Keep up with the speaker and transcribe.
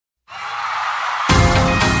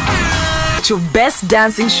your best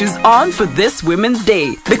dancing shoes on for this Women's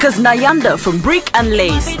Day. Because Nyanda from Brick and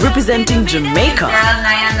Lace, representing Jamaica.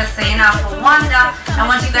 Nyanda saying out for Wanda. I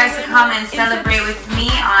want you guys to come and celebrate with me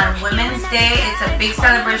on Women's Day. It's a big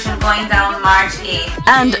celebration going down March 8th.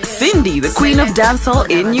 And Cindy, the queen of dancehall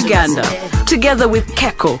in Uganda. Together with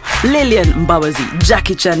Keko, Lilian,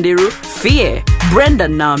 Jacki, Chandiru, Fille, Brenda,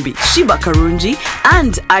 Nambi, Sheeba, Karungi,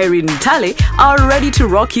 and Irene, Ntale are ready to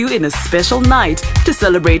rock you in a special night to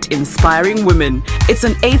celebrate inspiring women. It's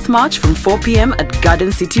on 8th March from 4 p.m. at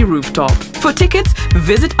Garden City Rooftop. For tickets,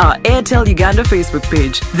 visit our Airtel Uganda Facebook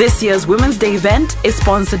page. This year's Women's Day event is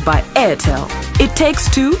sponsored by Airtel. It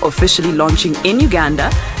Takes Two, officially launching in Uganda,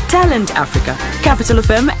 Talent Africa, Capital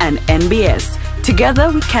FM, and NBS.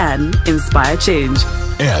 Together we can inspire change.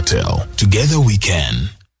 Airtel, together we can.